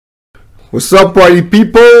What's up, party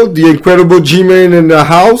people? The incredible G-Man in the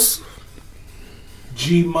house.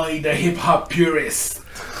 G-Money, the hip-hop purist.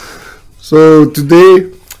 So today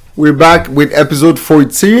we're back with episode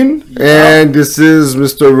 14, and this is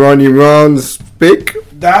Mr. Ronnie Ron's pick.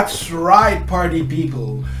 That's right, party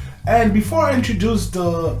people. And before I introduce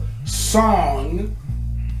the song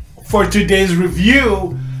for today's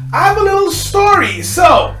review, I have a little story.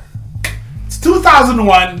 So, it's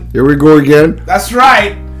 2001. Here we go again. That's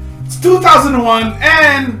right. It's 2001,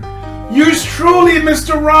 and yours truly,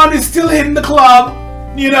 Mr. Ron, is still hitting the club,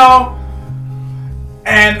 you know.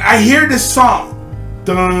 And I hear this song.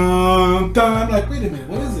 Dun, dun. I'm like, wait a minute,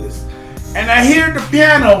 what is this? And I hear the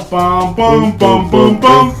piano. Bum, bum, bum, bum,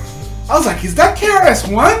 bum. I was like, is that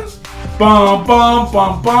KRS-One? Bum, bum,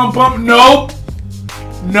 bum, bum, bum. Nope.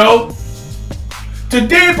 Nope.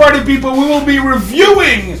 Today, party people, we will be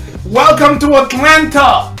reviewing Welcome to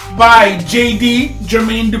Atlanta by JD,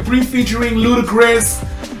 Jermaine Dupri featuring Ludacris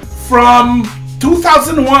from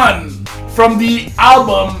 2001 from the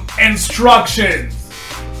album Instructions.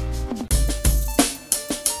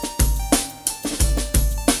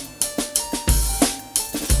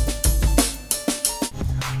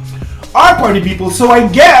 Alright, party people, so I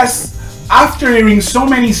guess after hearing so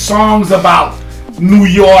many songs about New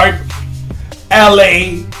York,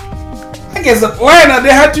 LA, I guess Atlanta,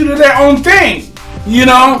 they had to do their own thing. You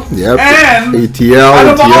know? Yep. And ATL, out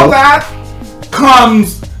of ATL. all that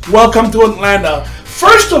comes Welcome to Atlanta.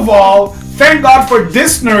 First of all, thank God for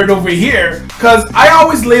this nerd over here, because I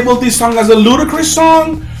always labeled this song as a Ludacris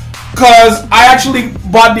song, because I actually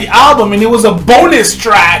bought the album and it was a bonus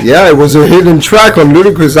track. Yeah, it was a hidden track on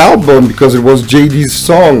Ludacris' album because it was JD's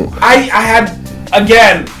song. I had,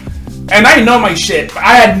 again, and I know my shit, but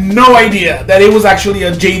I had no idea that it was actually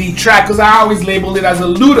a JD track, because I always labeled it as a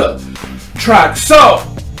Luda track. So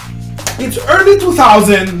it's early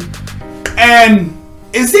 2000, and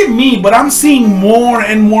is it me, but I'm seeing more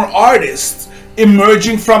and more artists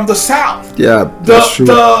emerging from the South. Yeah, that's true.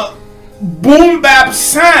 The boom bap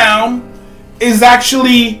sound is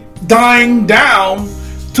actually dying down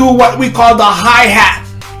to what we call the hi-hat,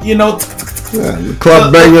 you know, the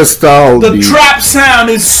club banger style. The trap sound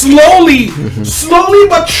is slowly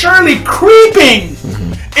but surely creeping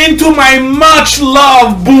into my much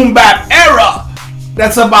loved boom bap era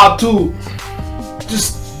that's about to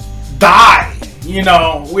just die. You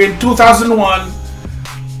know, we're in 2001,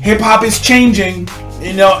 hip hop is changing,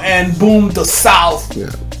 you know, and boom, the South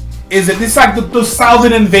is it? It's like the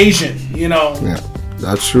Southern invasion, you know. Yeah,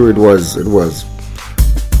 that's true. It was.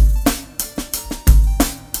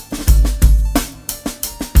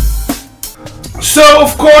 So,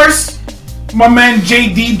 of course, my man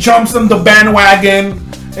JD jumps on the bandwagon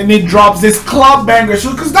and he drops this club banger.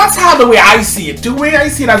 So, because that's how the way I see it. The way I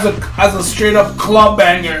see it as a straight up club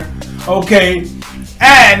banger. Okay.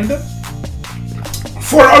 And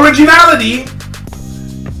for originality,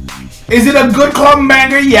 is it a good club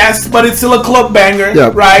banger? Yes, but it's still a club banger,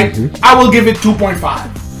 right? I will give it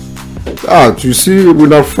 2.5. Ah, you see, we're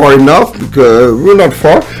not far enough because we're not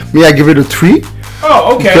far. May I give it a 3?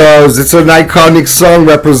 Oh, okay. Because it's an iconic song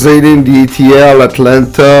representing the ATL,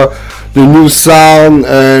 Atlanta, the new sound,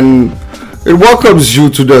 and it welcomes you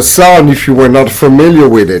to the sound if you were not familiar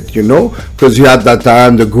with it, you know? Because you had that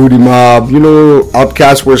time, the Goody Mob, you know,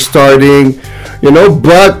 Outkast were starting, you know,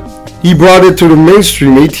 but he brought it to the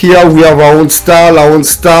mainstream. ATL, we have our own style.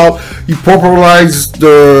 He popularized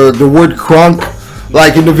the word crunk.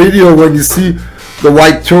 Like in the video when you see the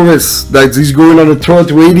white tourist that he's going on a tour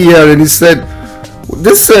to ATL and he said,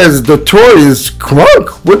 this says the tour is crunk.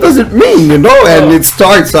 What does it mean, you know? And it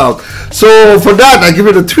starts out. So for that, I give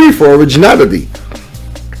it a 3 for originality.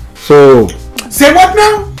 So. Say what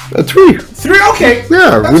now? A 3. 3, okay.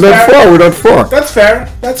 Yeah, we're not far. That's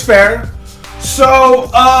fair. So,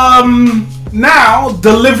 now,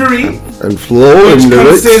 delivery. And flow and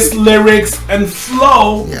lyrics. Consists lyrics and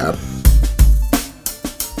flow. Yeah.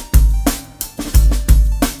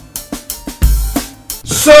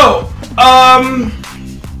 So,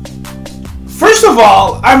 first of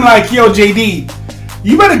all, I'm like, yo, JD,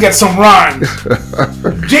 you better get some rhymes.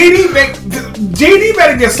 JD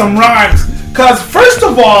better get some rhymes. Because, first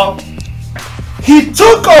of all, he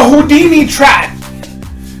took a Houdini track.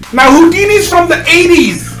 Now, Houdini's from the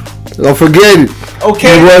 80s. Don't forget it.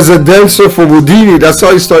 Okay. He was a dancer for Houdini. That's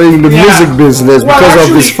how he started in the music business because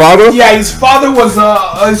of his father. Yeah, his father was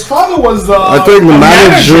I think the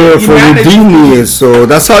manager for Houdini. So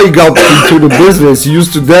that's how he got into the business. He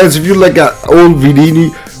used to dance. If you look at old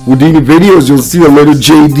Houdini videos, you'll see a little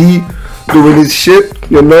JD doing his shit.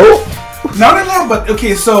 You know. No, but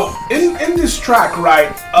okay. So in this track,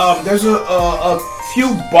 right? There's a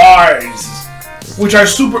few bars, which are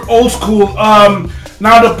super old school.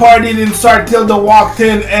 Now the party didn't start till they walked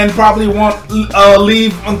in, and probably won't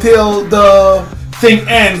leave until the thing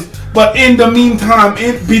ends. But in the meantime,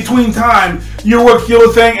 in between time, you work your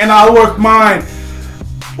thing and I'll work mine,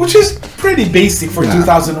 which is pretty basic for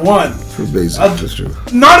 2001. Pretty basic, that's true.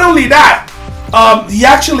 Not only that, he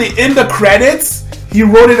actually in the credits he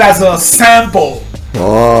wrote it as a sample.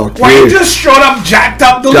 Oh, okay. Why he just straight up jacked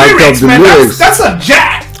up the lyrics, man? That's a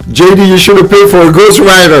jack. JD, you should have paid for a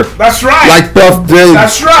ghostwriter. That's right. Like Puff Daddy.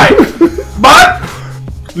 That's right. But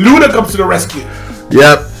Luda comes to the rescue.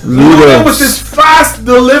 Yep. Luda with this fast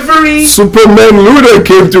delivery. Superman Luda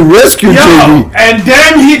came to rescue JD. And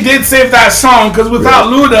then he did save that song, because without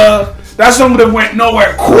Luda, that song would have went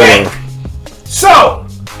nowhere quick. So,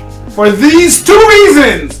 for these two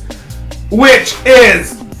reasons, which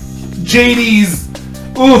is JD's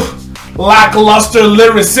lackluster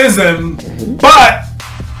lyricism, but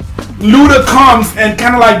Luda comes and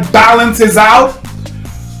kind of like balances out,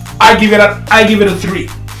 I give it a 3.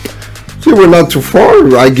 See, we're not too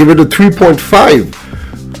far. I give it a 3.5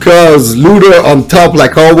 because Luda on top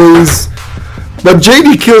like always, but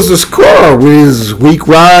JD kills the score with his weak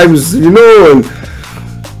rhymes, and I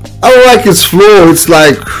don't like his flow. It's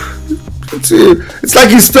like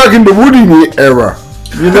he's stuck in the Houdini era.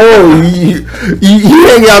 He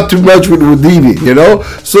hang out too much with Houdini,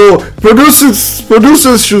 So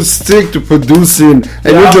producers should stick to producing and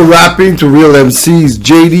into rapping to real MCs.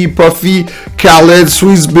 JD, Puffy, Khaled,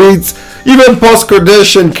 Swizz Beatz, even Post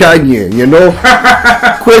Kardashian, Kanye,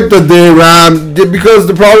 Quit the day rhyme, because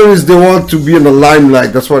the problem is they want to be in the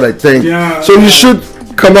limelight. That's what I think. So you should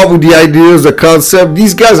come up with the ideas, the concept.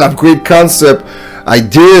 These guys have great concept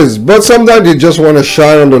ideas, but sometimes they just want to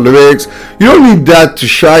shine on the lyrics. You don't need that to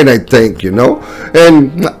shine, I think,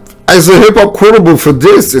 And as a hip hop quotable for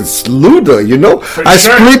this, it's Luda, I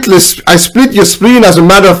split your spleen. As a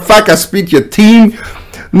matter of fact, I split your team.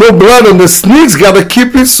 No blood on the sneaks, gotta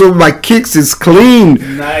keep it so my kicks is clean.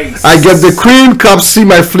 Nice. I get the cream, cops see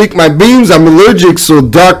my flick, my beams. I'm allergic, so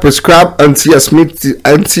doc prescribe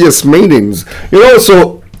antihistamines.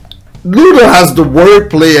 So Luda has the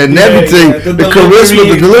wordplay and everything, the charisma,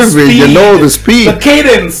 the delivery, the speed, the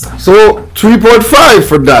cadence. So 3.5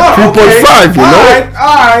 for that. 3.5,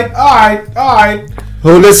 Alright.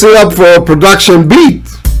 So let's set up for a production beat.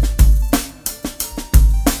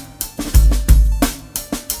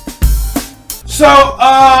 So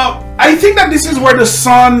I think that this is where the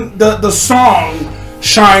song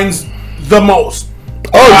shines the most.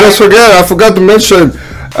 I forgot to mention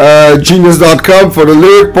Genius.com for the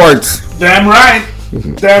lyric parts. Damn right.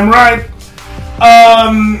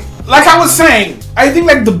 Like I was saying, I think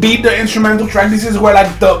like the beat, the instrumental track, this is where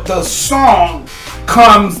like the song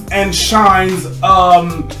comes and shines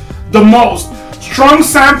the most. Strong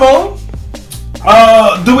sample.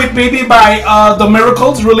 Do It Baby by The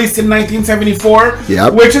Miracles, released in 1974,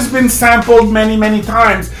 which has been sampled many, many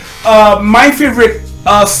times. My favorite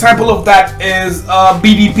sample of that is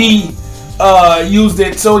BDP used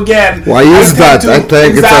it. So again, why is that? I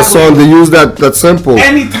think it's a song they use that sample.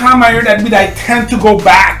 Anytime I hear that beat, I tend to go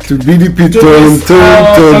back to BDP.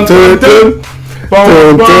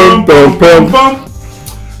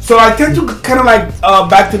 So I tend to kind of like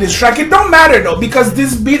back to this track. It don't matter though, because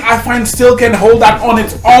this beat I find still can hold that on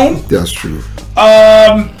its own. That's true.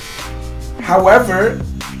 However,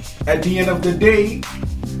 at the end of the day,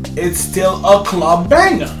 it's still a club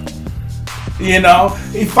banger.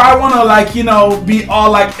 If I want to be all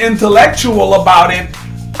like intellectual about it,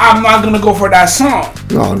 I'm not gonna go for that song.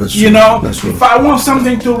 No, that's true. That's true. If I want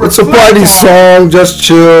something to reflect, it's a party song, just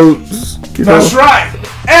chill. That's right.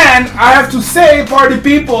 And I have to say, party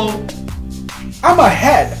people, I'm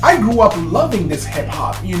ahead. I grew up loving this hip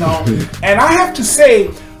hop, and I have to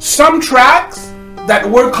say, some tracks that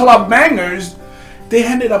were club bangers, they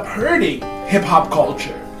ended up hurting hip hop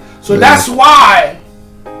culture. So that's why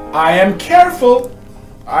I am careful.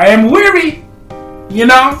 I am weary,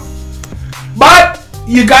 But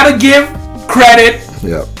you gotta give credit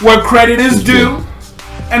where credit is due.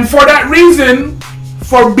 And for that reason,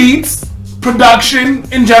 for beats, production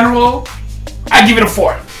in general, I give it a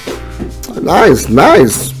 4. Nice.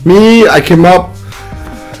 Me, I came up.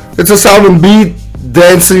 It's a sounding beat,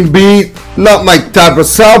 dancing beat. Not my type of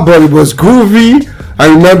sound, but it was groovy. I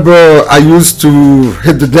remember I used to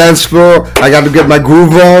hit the dance floor. I got to get my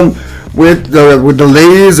groove on with the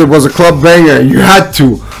ladies. It was a club banger. You had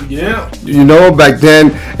to. Yeah. Back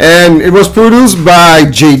then. And it was produced by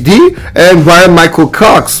JD and Brian Michael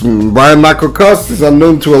Cox. Brian Michael Cox is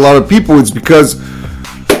unknown to a lot of people. It's because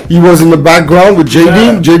He was in the background with JD.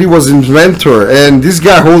 Yeah. JD was inventor, and this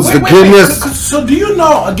guy holds the Wait, Guinness. so do you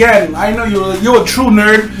know? Again, I know you're a true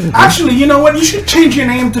nerd. Actually, you know what? You should change your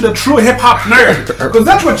name to the true hip hop nerd, because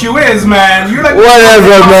that's what you is, man. You're like Whatever,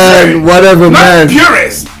 man. nerd. Whatever, Not man.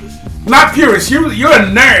 purist. Not purist. You're a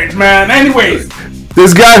nerd, man. Anyways.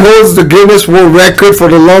 This guy holds the Guinness World Record for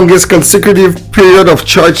the longest consecutive period of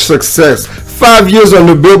chart success. 5 years on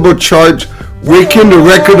the Billboard chart, breaking the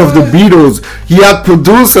record of the Beatles. He had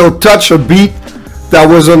produced or touched a beat that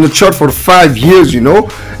was on the chart for 5 years, you know.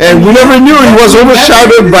 And we never knew he was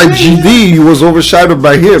overshadowed by GD. He was overshadowed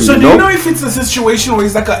by him, So you do you know. know if it's a situation where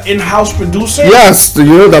he's like an in-house producer? Yes, you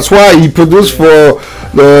know, that's why he produced for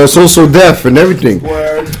the So Def and everything.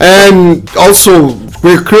 Word. And also,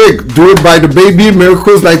 quick, Do It by the Baby,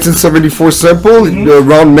 Miracles 1974 sample,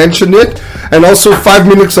 Ron mentioned it. And also 5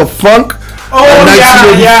 Minutes of Funk, Oh, a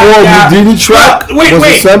 1984 Houdini track was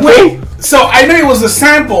a sample. Wait. So I know it was a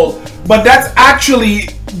sample, but that's actually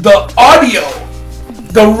the audio,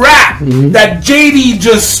 the rap that JD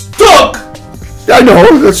just took I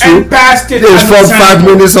know, that's true. and passed it It's as from a 5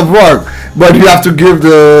 sample. Minutes of Rock, but you have to give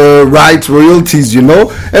the rights, royalties, you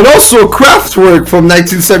know. And also Kraftwerk from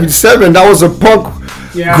 1977, that was a punk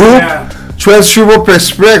Yeah, group. yeah. Transfural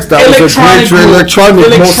Perspective, that was a great Electronic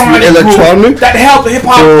group. mostly group electronic. that helped hip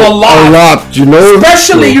hop So, a lot. you know.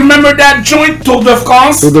 Especially, So, you remember that joint Tour de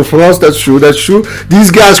France? to the France, that's true. These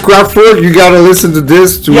guys, Kraftwerk, you gotta listen to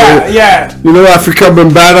this. Yeah. You know, Africa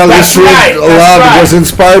Bambaataa, That's listened right, a that's lot. right. It was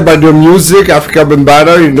inspired by their music, Africa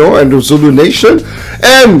Bambaataa, you know, and the Zulu Nation.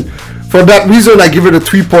 And for that reason, I give it a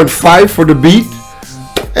 3.5 for the beat.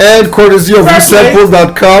 And courtesy of Fair play.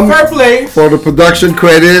 resample.com Fair play. for the production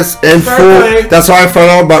credits, Fair info. play. That's how I found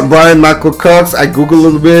out about Brian Michael Cox. I Googled a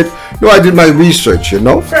little bit. You know, I did my research, you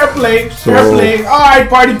know. Fair play. Fair So- play. All right,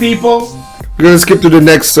 party people. We're gonna skip to the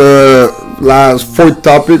next fourth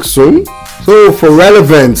topic soon. So for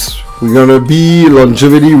relevance, we're gonna be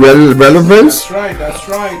longevity relevance. That's right. That's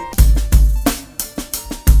right.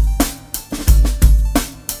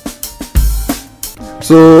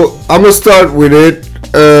 So I'm gonna start with it.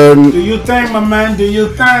 Do you think, my man? Do you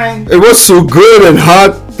think? It was so good and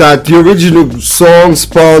hot that the original song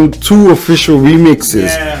spawned 2 official remixes.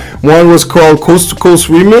 Yeah. One was called Coast to Coast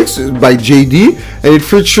Remix by JD, and it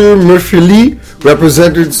featured Murphy Lee,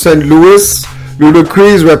 represented St. Louis,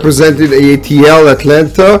 Ludacris represented ATL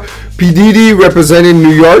Atlanta, P. Diddy representing New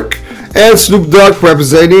York, and Snoop Dogg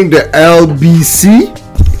representing the LBC.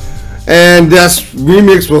 And that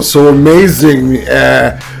remix was so amazing.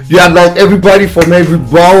 You had like everybody from every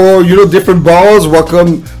borough, you know, different boroughs.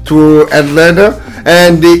 Welcome to Atlanta,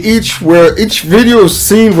 and each video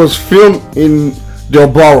scene was filmed in their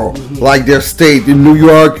borough, like their state, in New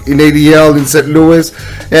York, in ADL, in St. Louis,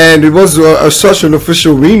 and it was such an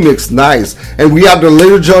official remix. Nice. And we have the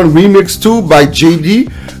Later John remix too by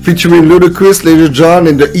JD, featuring Ludacris, Later John,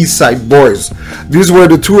 and the East Side Boys. These were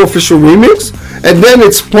the 2 official remix, and then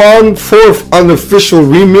it spawned 4 unofficial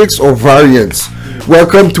remix or variants.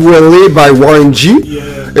 Welcome to LA by Warren G.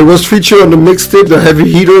 Yeah. It was featured on the mixtape The Heavy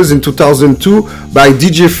Hitters in 2002 by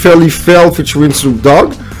DJ Felly Fell featuring Snoop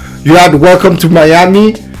Dogg. You had Welcome to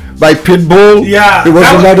Miami by Pitbull. Yeah, It was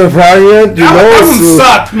that was- another variant, you know. That one so-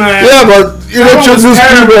 sucked, man. Yeah, but it That one was introduced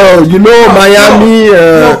terrible. people, you know, Miami.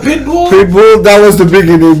 Pitbull? That was the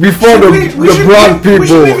beginning. Before the broad We should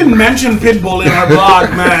people. even mention Pitbull in our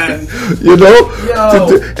blog, man. You know, Yo.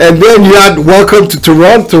 and then you had Welcome to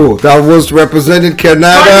Toronto that was representing Canada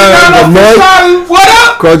and the North. What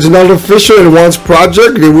up? Cardinal Official in One's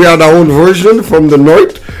project. We had our own version from the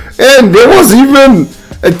North, and there was even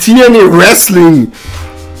a TNA wrestling.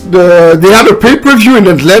 They had a pay-per-view in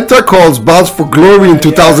Atlanta called Bounce for Glory in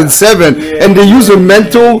 2007, and they used a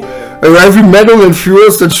heavy metal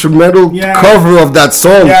influenced instrumental cover of that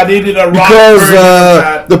song. Yeah, they did a rock Because version of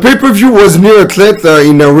that. the pay-per-view was near Atlanta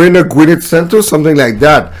in Arena Gwinnett Center, something like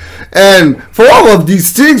that. And for all of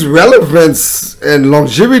these things, relevance and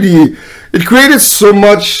longevity, it created so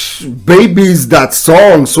much babies, that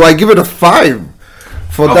song. So I give it a 5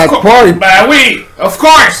 for that part. Man, of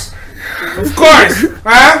course,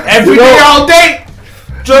 huh? Every You know, day, all day.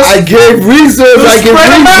 Just I gave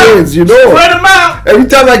reasons, you know. Spread them out. Every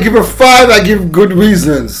time I give a 5, I give good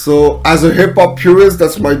reasons. So as a hip-hop purist,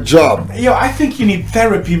 that's my job. Yo, I think you need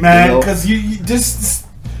therapy, man, You know? because you just.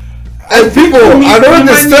 And people, I don't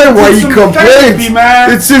understand why he complains.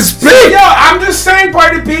 It's his pick. Yo, I'm just saying,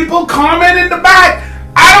 party people, comment in the back.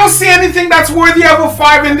 I don't see anything that's worthy of a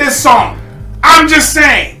 5 in this song. I'm just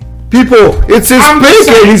saying. People, it's his pick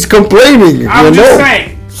and he's complaining. I'm you just know?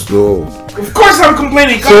 saying. So, Of course I'm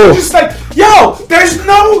complaining, 'cause So- I'm just like, yo, there's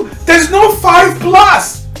no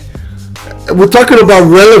 5+. we're talking about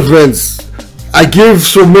relevance. I give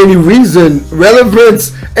so many reasons.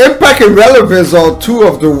 Relevance, impact, and relevance are two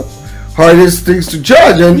of the hardest things to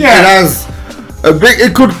judge, and it has a big.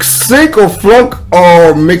 It could sink or flunk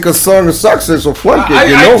or make a song a success or flunk it.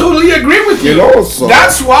 I totally agree with you. So.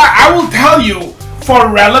 That's why I will tell you, for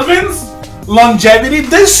relevance, longevity,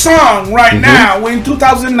 this song right now in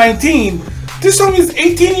 2019, this song is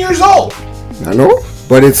 18 years old. I know,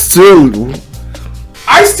 but it's still.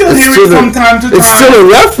 I still hear it from time to time. It's still a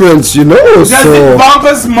reference, Does it bump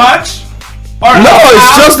as much? Or no,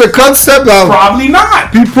 it's just the concept of probably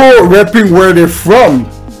not. People rapping where they're from.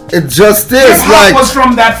 It just is hip-hop was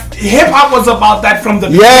from that. Hip-hop was about that from the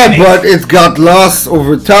beginning. Yeah, but it got lost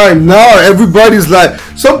over time. Now everybody's like,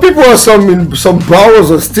 some people are in some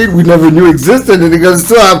bowels of state we never knew existed, and they can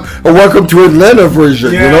still have a Welcome to Atlanta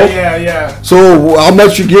version. Yeah. So how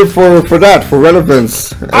much you give for that, for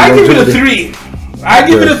relevance? I give it a 3. I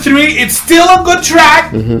give it a 3. It's still a good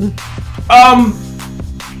track.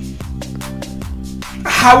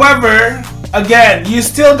 However, again, you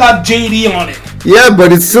still got JD on it. Yeah,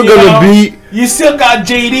 but it's still gonna be. You still got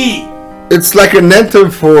JD. It's like an anthem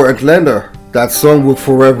for Atlanta. That song will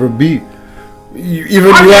forever be. Even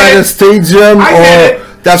you at a stadium, or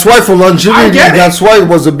that's why for longevity. That's why it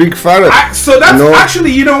was a big fan. So that's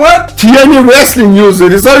actually, you know what? TNA Wrestling used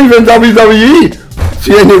it. It's not even WWE.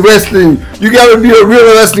 TNA Wrestling. You gotta be a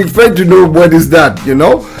real wrestling fan to know what is that.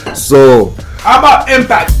 So. How about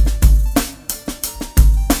Impact?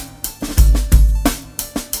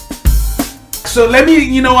 So let me,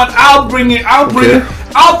 you know what? I'll bring it. I'll put it.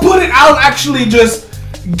 I'll actually just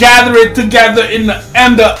gather it together in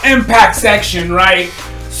the Impact section, right?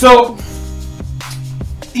 So,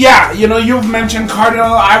 yeah, you've mentioned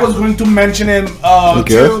Cardinal. I was going to mention him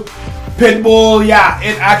too. Pitbull, yeah,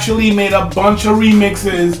 it actually made a bunch of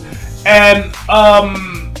remixes, and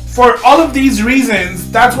for all of these reasons,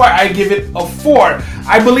 that's why I give it a 4.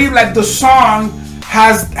 I believe like the song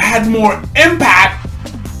has had more impact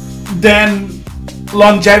than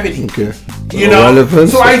longevity.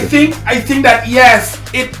 Relevance. So I think that yes,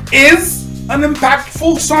 it is an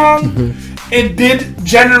impactful song. It did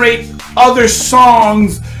generate other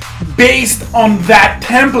songs based on that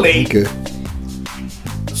template.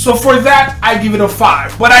 So for that, I give it a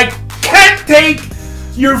 5. But I can't take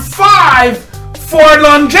your 5 for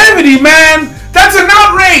longevity, man. That's an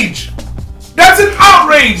outrage. That's an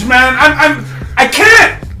outrage, man. I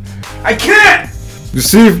can't. You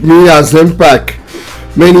see, me as Impact.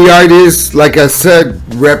 Many artists, like I said,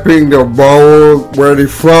 rapping their borough, where they're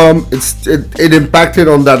from, it impacted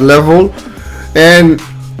on that level. And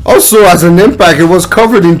also as an Impact, it was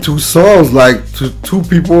covered in 2 songs, like two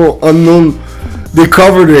people unknown, they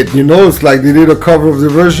covered it, it's like they did a cover of the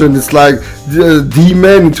version. It's like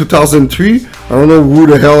D-Man in 2003, I don't know who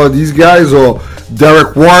the hell are these guys, or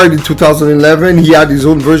Derek Ward in 2011, he had his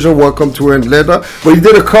own version, Welcome to Atlanta, but he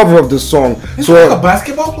did a cover of the song. Is he like a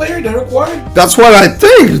basketball player, Derek Ward? That's what I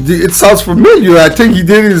think. It sounds familiar. I think he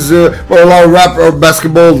did his a lot of rap or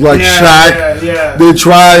basketball, like Shaq. Yeah. They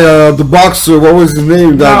try the boxer. What was his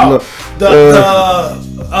name?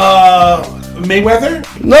 Mayweather?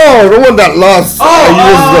 No, the one that lost.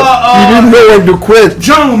 He didn't know when to quit.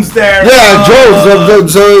 Jones there. Yeah,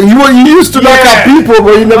 Jones. He used to knock out people,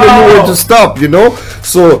 but he never knew when to stop,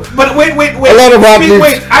 So. But wait. A lot of athletes.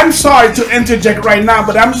 Wait, I'm sorry to interject right now,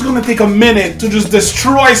 but I'm just going to take a minute to just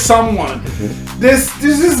destroy someone. There's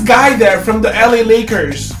this guy there from the LA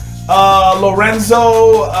Lakers,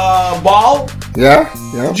 Lorenzo Ball. Yeah.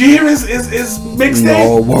 Did you hear his mixtape?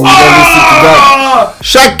 No, why would I listen to that?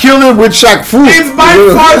 Shaq killed it with Shaq Fu. It's by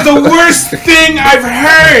far the worst thing I've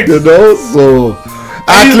heard. So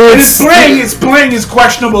athletes. His playing is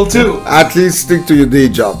questionable too. Athletes, stick to your day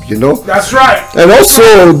job, That's right. And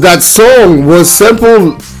also, that song was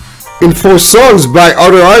sampled in 4 songs by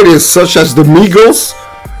other artists, such as the Migos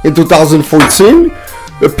in 2014,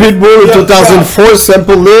 the Pitbull in 2004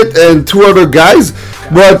 sampled it, and 2 other guys,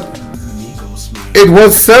 but it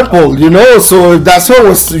was sampled, so that song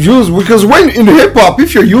was used, because when in hip-hop,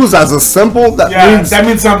 if you're used as a sample, that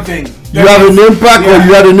means something. You have an impact, or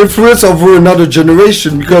you had an influence over another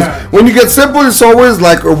generation, because when you get sampled, it's always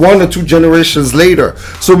like 1 or 2 generations later.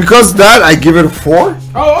 So because that, I give it a 4.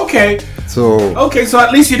 Oh, okay. So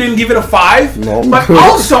at least you didn't give it a 5. No. But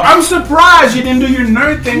also, I'm surprised you didn't do your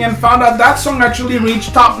nerd thing and found out that song actually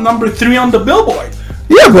reached top number 3 on the Billboard.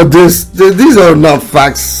 Yeah, but these are not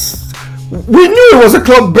facts. We knew it was a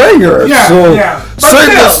club banger.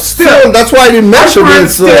 But still, that's why I didn't mention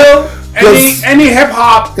it. Any hip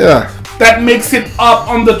hop that makes it up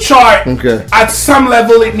on the chart. Okay. At some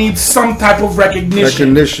level, it needs some type of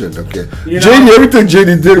recognition. Okay. You know? JD, everything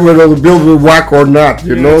JD did, whether the bill will whack or not,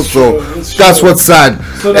 you know. So that's what's sad.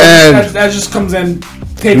 So that just comes and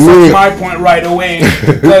takes off my point right away,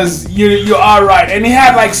 because you are right, and he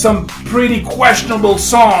had like some pretty questionable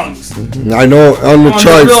songs. I know on the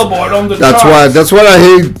charts. Billboard, on the charts. That's what I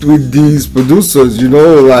hate with these producers. You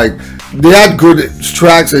know, like they had good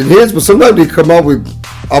tracks and hits, but sometimes they come up with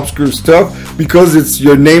obscure stuff because it's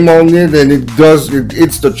your name on it and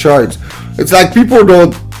it's the charts. It's like people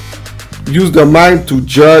don't use their mind to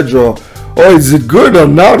judge or is it good or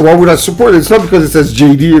not? Why would I support it? It's not because it says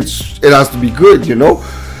JD, it has to be good, you know.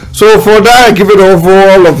 So for that, I give it an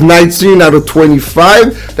overall of 19 out of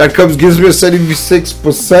 25. That gives me a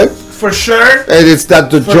 76%. For sure. And it's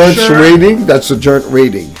the joint rating. That's the joint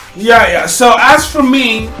rating. Yeah. So as for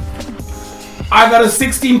me, I got a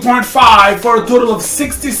 16.5 for a total of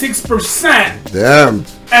 66%. Damn.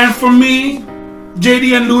 And for me,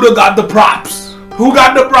 JD and Luda got the props. Who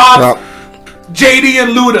got the props? JD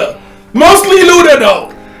and Luda. Mostly Luda though.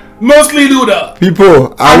 Mostly Luda.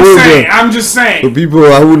 People, I'm just saying. For people,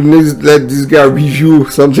 I wouldn't let this guy review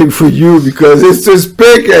something for you because it's his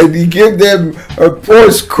pick and he gave them a poor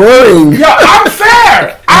scoring. Yeah, I'm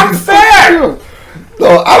fair. I'm fair.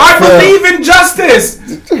 No, I believe in justice.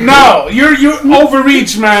 No, you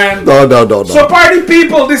overreach, man. No. So party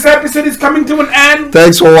people, this episode is coming to an end.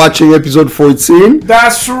 Thanks for watching episode 14.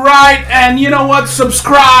 That's right. And you know what?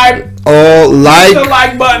 Subscribe. Hit the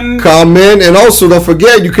like button. Comment. And also don't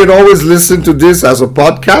forget, you can always listen to this as a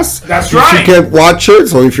podcast. That's right. If you can't watch it,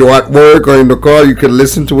 so if you're at work or in the car, you can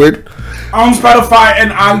listen to it. On Spotify and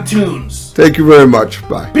iTunes. Thank you very much.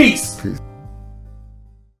 Bye. Peace.